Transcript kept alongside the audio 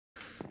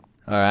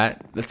Alright,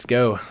 let's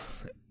go.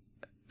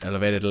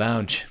 Elevated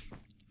lounge.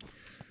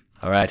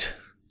 Alright.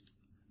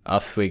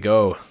 Off we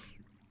go.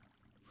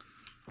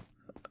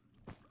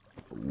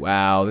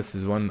 Wow, this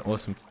is one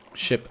awesome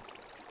ship.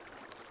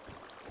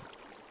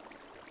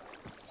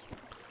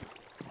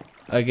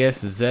 I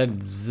guess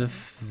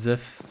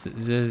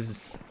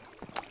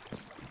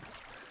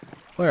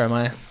where am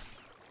I?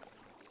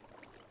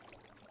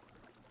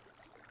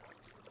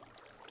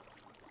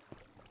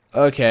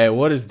 Okay,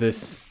 what is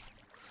this?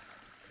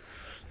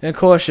 And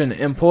caution,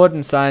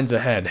 important signs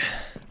ahead.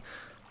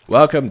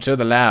 Welcome to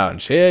the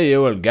lounge. Here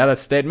you will gather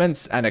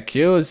statements and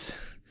accuse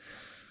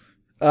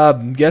a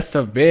guest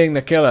of being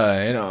the killer.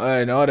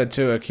 In order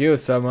to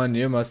accuse someone,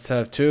 you must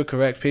have 2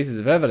 correct pieces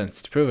of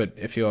evidence to prove it.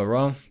 If you are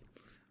wrong,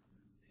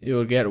 you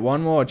will get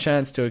 1 more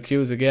chance to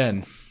accuse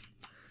again.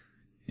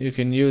 You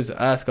can use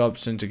ask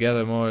option to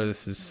gather more.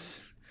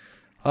 This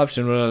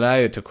option will allow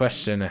you to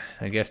question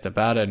a guest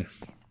about an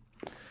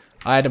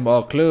item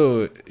or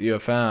clue you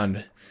have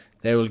found.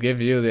 They will give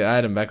you the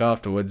item back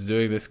afterwards.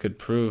 Doing this could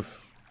prove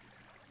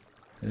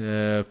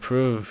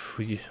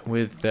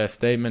with their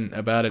statement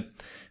about it,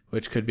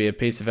 which could be a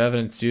piece of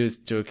evidence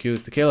used to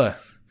accuse the killer.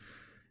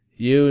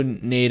 You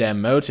need a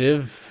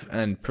motive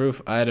and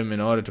proof item in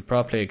order to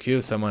properly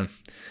accuse someone.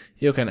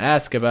 You can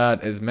ask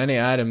about as many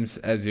items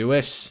as you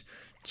wish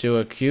to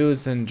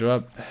accuse and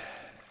drop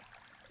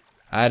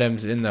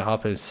items in the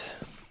hoppers.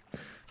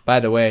 By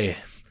the way,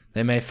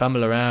 they may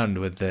fumble around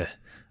with the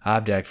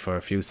object for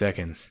a few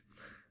seconds.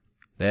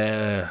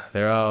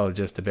 They're all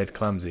just a bit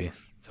clumsy,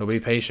 so be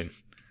patient.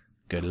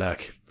 Good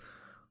luck.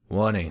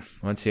 Warning,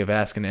 once you have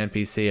asked an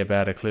NPC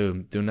about a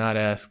clue, do not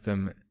ask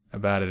them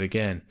about it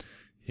again.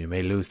 You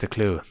may lose the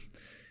clue.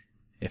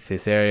 If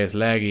this area is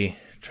laggy,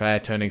 try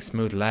turning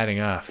smooth lighting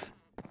off.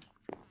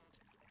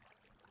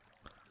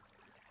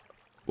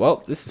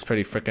 Well, this is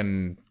pretty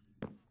frickin'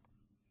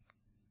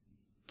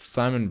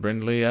 Simon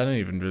Brindley. I don't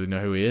even really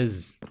know who he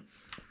is.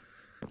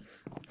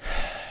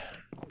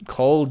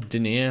 Cole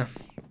Denier.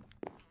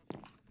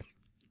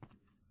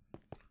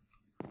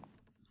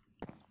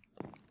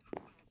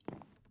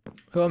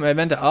 Who am I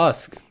meant to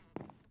ask?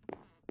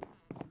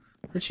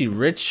 Richie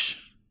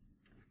Rich?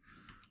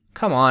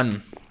 Come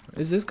on.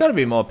 There's gotta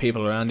be more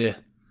people around here.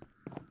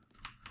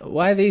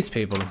 Why these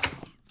people?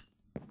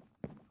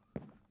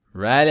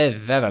 Riley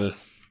Vevel.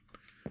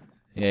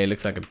 Yeah, he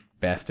looks like a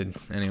bastard.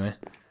 Anyway.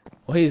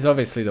 Well, he's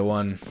obviously the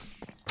one.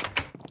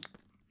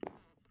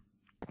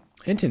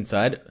 Hint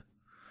inside.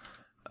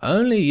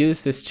 Only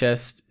use this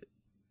chest.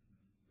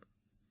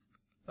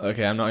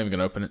 Okay, I'm not even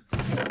gonna open it.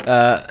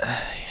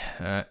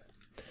 Alright.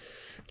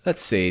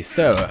 Let's see.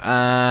 So,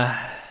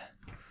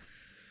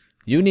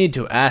 you need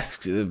to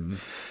ask. Do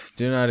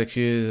not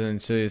accuse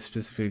until you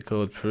specifically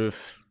called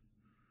proof.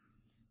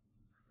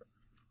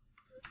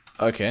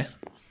 Okay.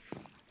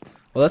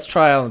 Well, let's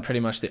try out pretty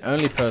much the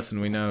only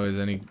person we know is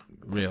any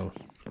real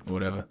or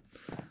whatever.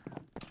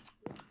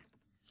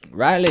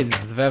 Riley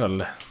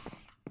Zvevel.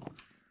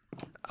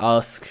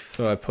 Ask.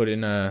 So I put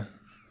in a.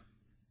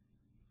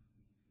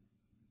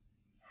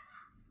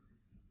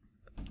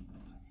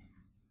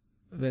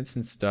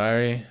 Vincent's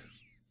diary.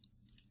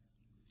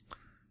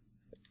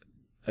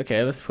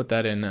 Okay, let's put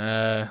that in.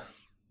 Yeah,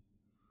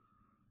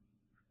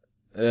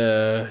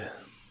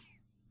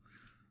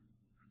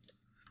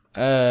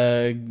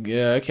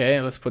 okay,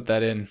 let's put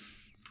that in.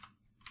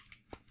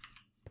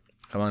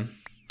 Come on.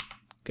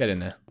 Get in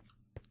there.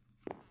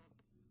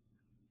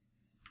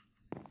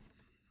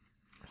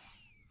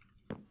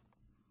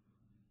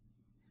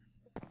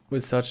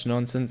 With such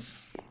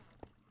nonsense.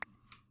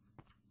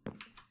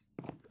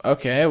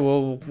 Okay,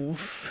 well,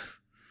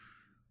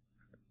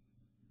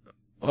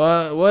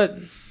 what?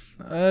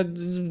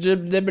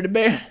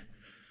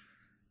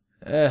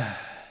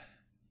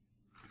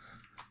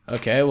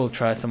 Okay, we'll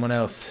try someone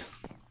else.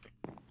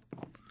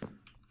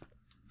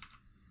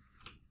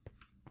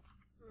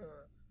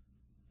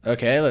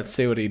 Okay, let's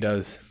see what he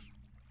does.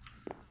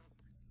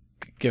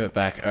 Give it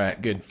back.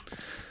 Alright, good.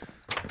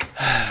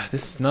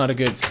 This is not a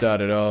good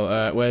start at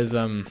all. Where's,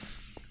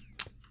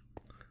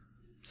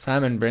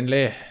 Simon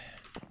Brindley?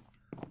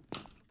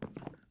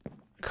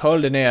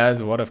 Cole Denier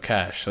has a wad of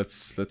cash.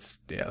 Let's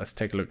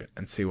take a look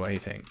and see what he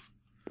thinks.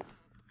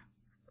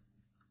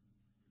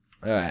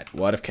 Alright,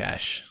 wad of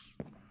cash.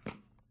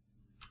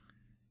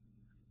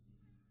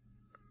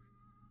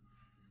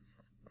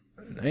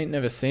 I ain't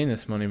never seen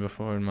this money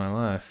before in my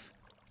life.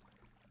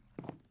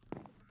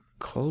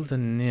 Cole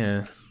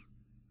Denier.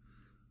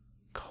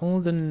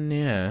 Cole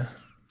Denier.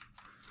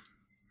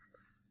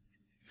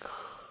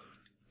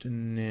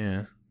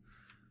 Denier.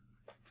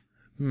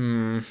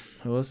 Who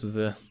else is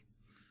there?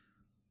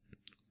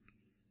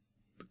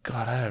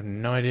 God, I have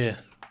no idea.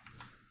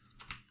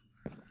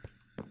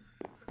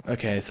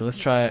 Okay, so let's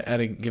try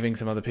giving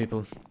some other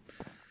people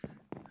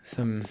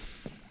some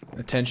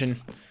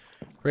attention.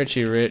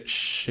 Richie Rich,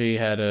 she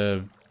had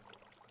a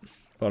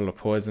bottle of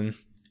poison.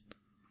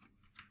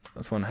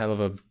 That's one hell of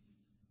a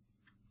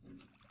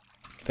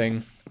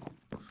thing.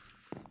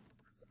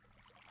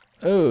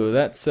 Oh,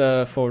 that's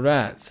for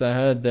rats. I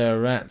heard there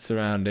are rats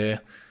around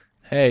here.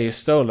 Hey, you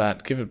stole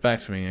that. Give it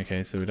back to me.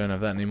 Okay, so we don't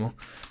have that anymore.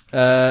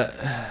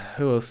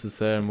 Who else is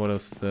there and what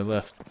else is there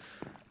left?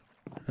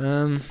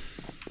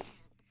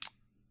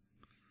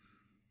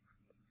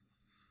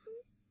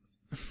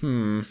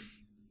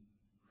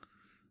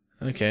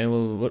 Okay,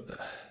 well, what...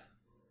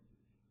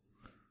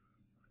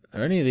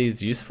 Are any of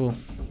these useful?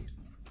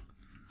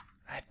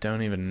 I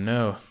don't even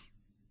know.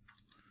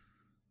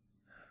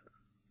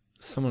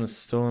 Someone has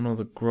stolen all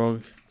the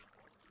grog.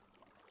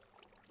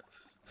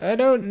 I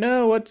don't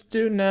know what to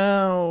do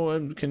now.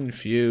 I'm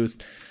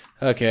confused.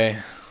 Okay.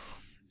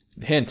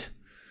 Hint.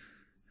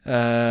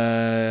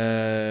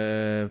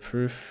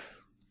 Proof.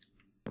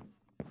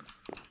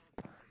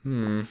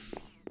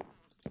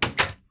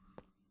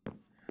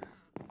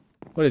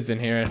 What is in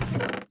here?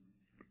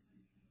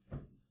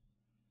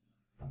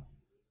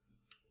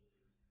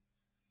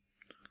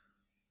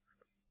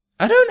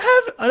 I don't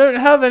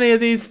have any of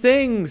these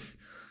things.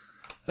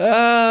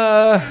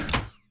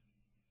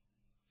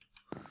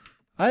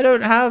 I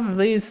don't have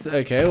these.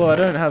 Okay, well, I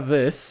don't have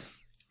this.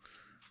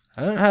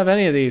 I don't have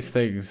any of these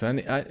things. For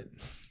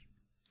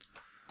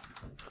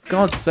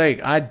God's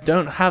sake, I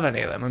don't have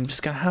any of them. I'm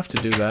just gonna have to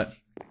do that.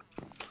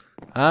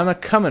 I'm a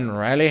comin',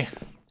 Riley.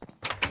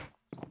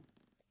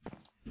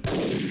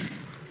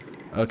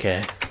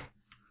 Okay.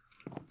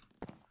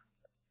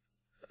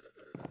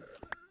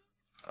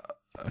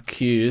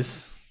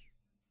 Accuse.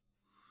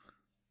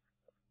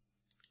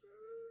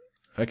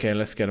 Okay,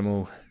 let's get them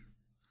all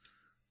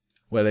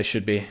where they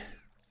should be.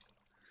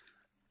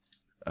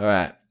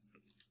 Alright.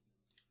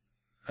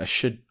 I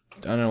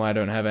don't know why I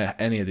don't have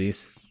any of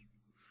these.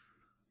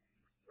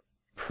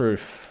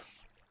 Proof.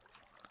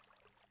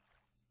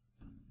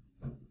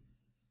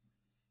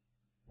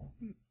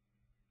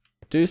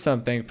 Do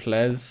something,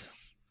 please.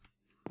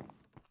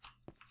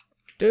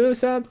 Do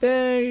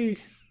something!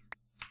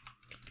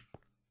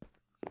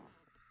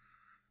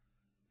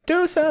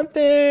 Do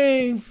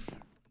something!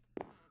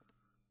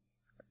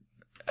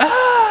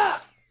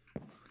 Ah!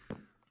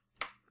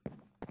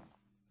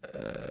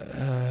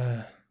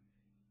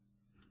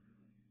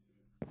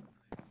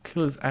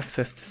 Killer's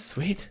access to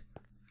suite?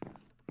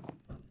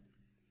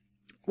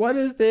 What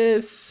is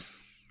this?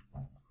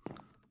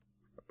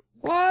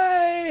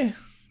 Why?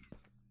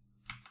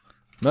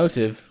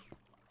 Motive.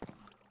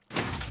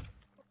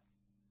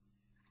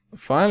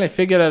 Finally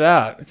figured it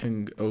out.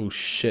 Oh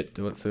shit,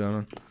 what's going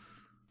on?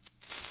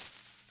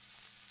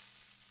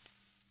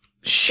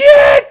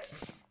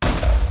 Shit!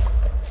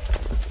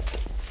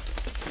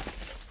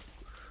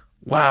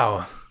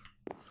 Wow.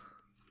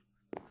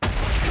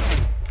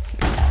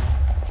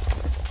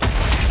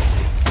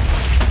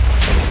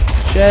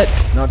 Shit,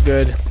 not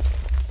good.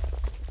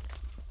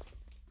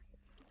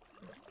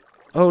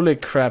 Holy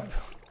crap.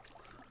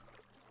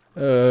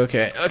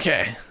 Okay,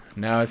 okay.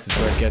 Now this is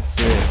where it gets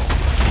serious.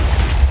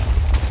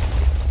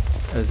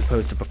 As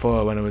opposed to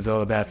before when it was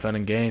all about fun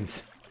and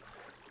games.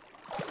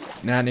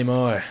 Not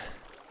anymore.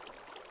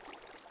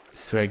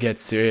 This is where it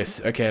gets serious.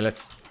 Okay,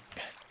 let's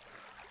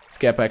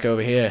get back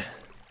over here.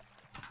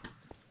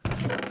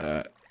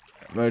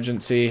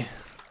 Emergency.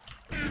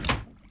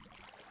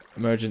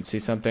 Emergency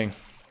something.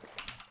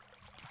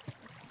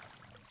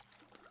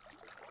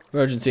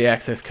 Emergency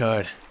access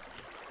card.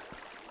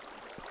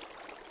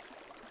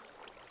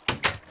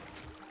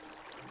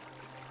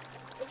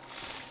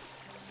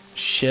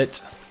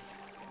 Shit.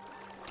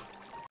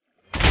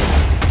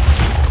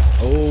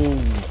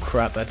 Oh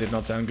crap, that did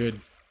not sound good.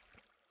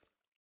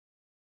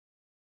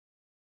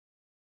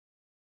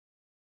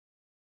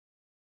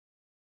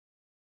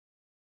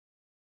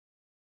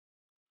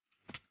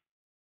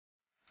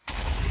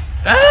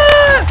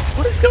 Ah!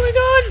 What is going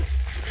on?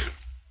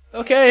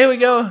 Okay, here we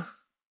go.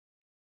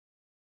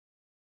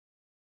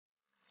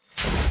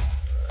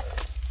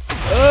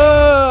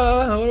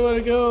 Where do I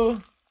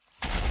go?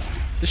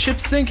 The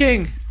ship's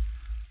sinking.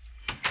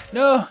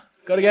 No,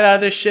 gotta get out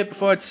of this ship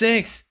before it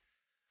sinks.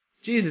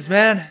 Jesus,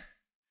 man.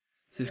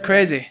 This is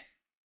crazy.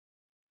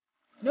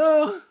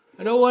 No,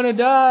 I don't want to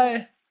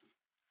die.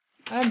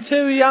 I'm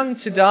too young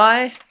to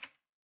die.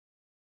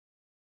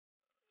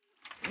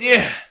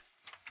 Yeah.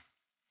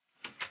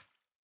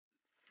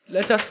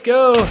 Let us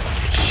go.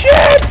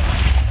 Shit!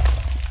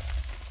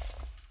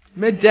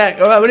 Mid-deck.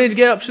 Alright, we need to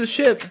get up to the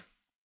ship.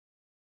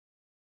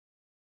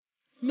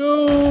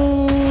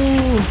 No!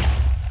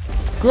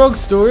 Grog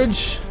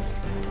storage.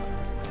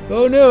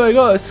 Oh no, I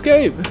gotta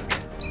escape.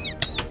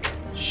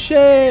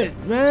 Shit,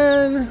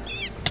 man.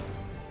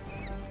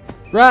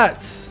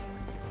 Rats.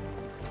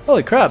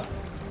 Holy crap.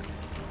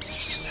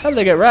 How did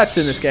they get rats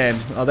in this game?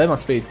 Oh, they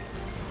must be.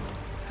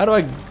 How do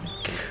I...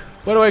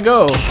 Where do I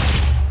go?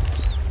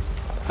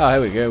 Oh,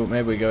 here we go.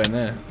 Maybe we go in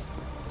there.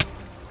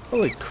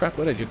 Holy crap,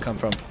 where did you come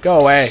from?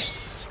 Go away.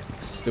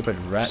 Stupid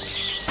rat.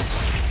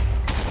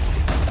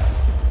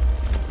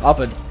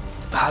 Upper...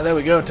 Ah, there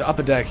we go, to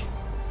upper deck.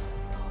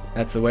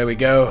 That's the way we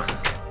go.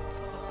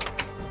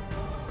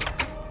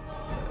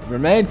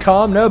 Remain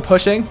calm, no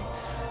pushing.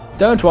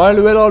 Don't worry,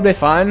 it'll all be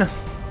fine.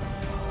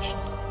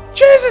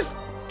 Jesus!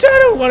 I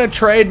don't want to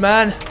trade,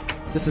 man.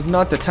 This is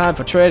not the time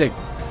for trading.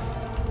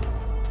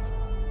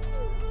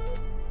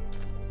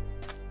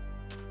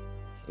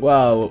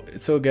 Wow,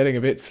 it's all getting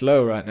a bit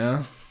slow right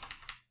now.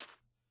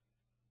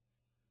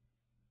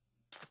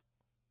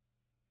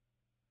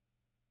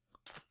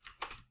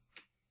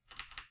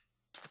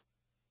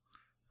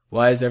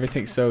 Why is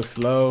everything so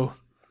slow?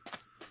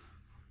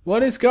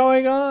 What is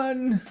going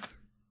on?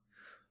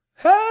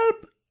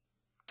 Help!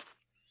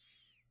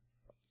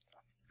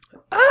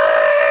 Ah!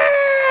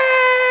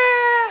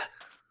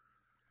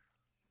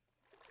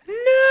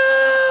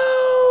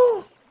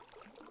 No!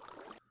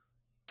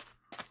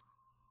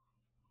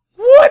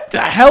 What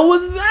the hell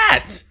was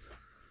that?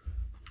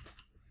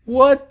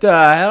 What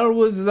the hell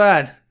was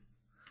that?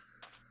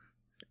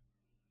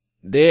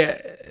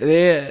 There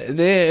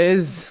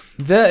is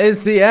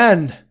the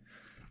end.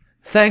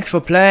 Thanks for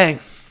playing.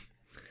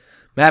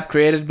 Map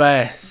created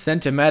by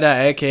Sentimeta,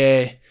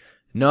 aka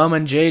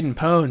Norman Jaden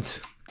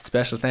Pones.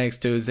 Special thanks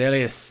to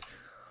Zelius.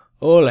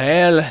 All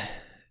hail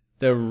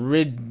the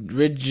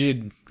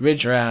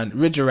ridge around.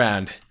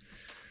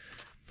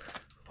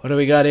 What do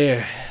we got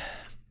here?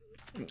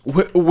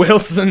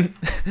 Wilson.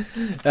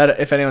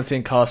 If anyone's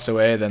seen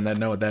Castaway, then they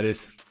know what that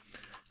is.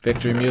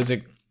 Victory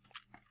music.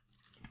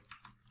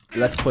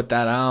 Let's put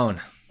that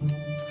on.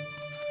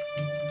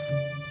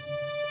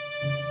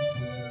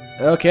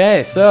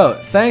 Okay, so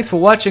thanks for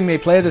watching me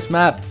play this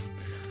map.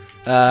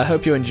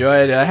 Hope you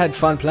enjoyed. I had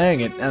fun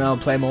playing it, and I'll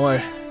play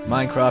more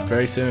Minecraft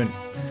very soon.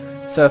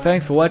 So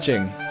thanks for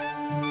watching.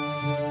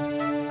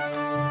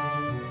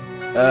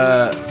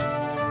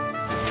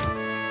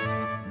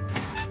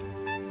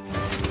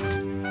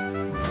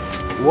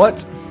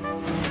 What?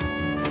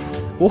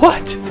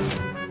 What?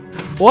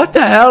 What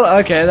the hell?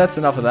 Okay, that's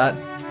enough of that.